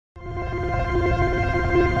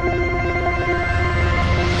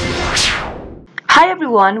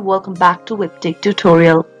everyone, welcome back to Webtech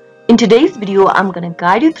Tutorial. In today's video, I'm going to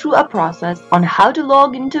guide you through a process on how to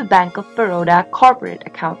log into Bank of Baroda corporate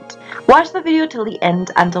account. Watch the video till the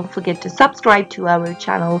end and don't forget to subscribe to our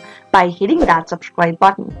channel by hitting that subscribe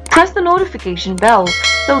button. Press the notification bell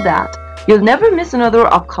so that you'll never miss another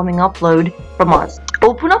upcoming upload from us.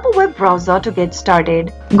 Open up a web browser to get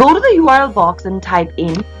started. Go to the URL box and type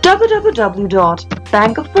in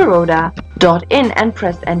www.bankofbaroda.in and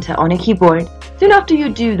press enter on your keyboard. Soon after you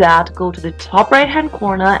do that, go to the top right hand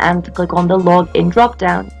corner and click on the login drop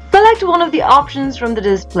down. Select one of the options from the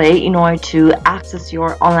display in order to access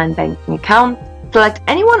your online banking account. Select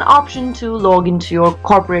any one option to log into your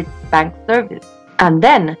corporate bank service. And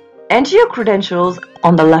then enter your credentials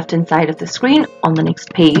on the left hand side of the screen on the next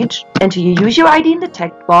page. Enter your user ID in the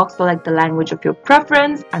text box, select the language of your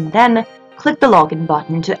preference, and then click the login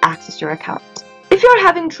button to access your account. If you're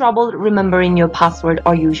having trouble remembering your password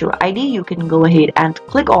or user ID, you can go ahead and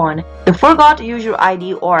click on the forgot user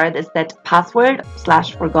ID or the set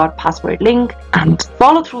password/forgot password link and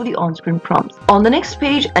follow through the on-screen prompts. On the next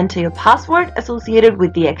page, enter your password associated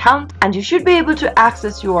with the account and you should be able to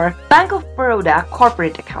access your Bank of Baroda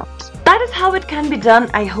corporate account. That is how it can be done.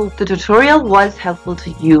 I hope the tutorial was helpful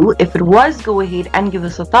to you. If it was, go ahead and give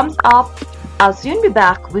us a thumbs up. I'll soon be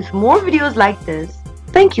back with more videos like this.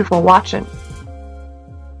 Thank you for watching.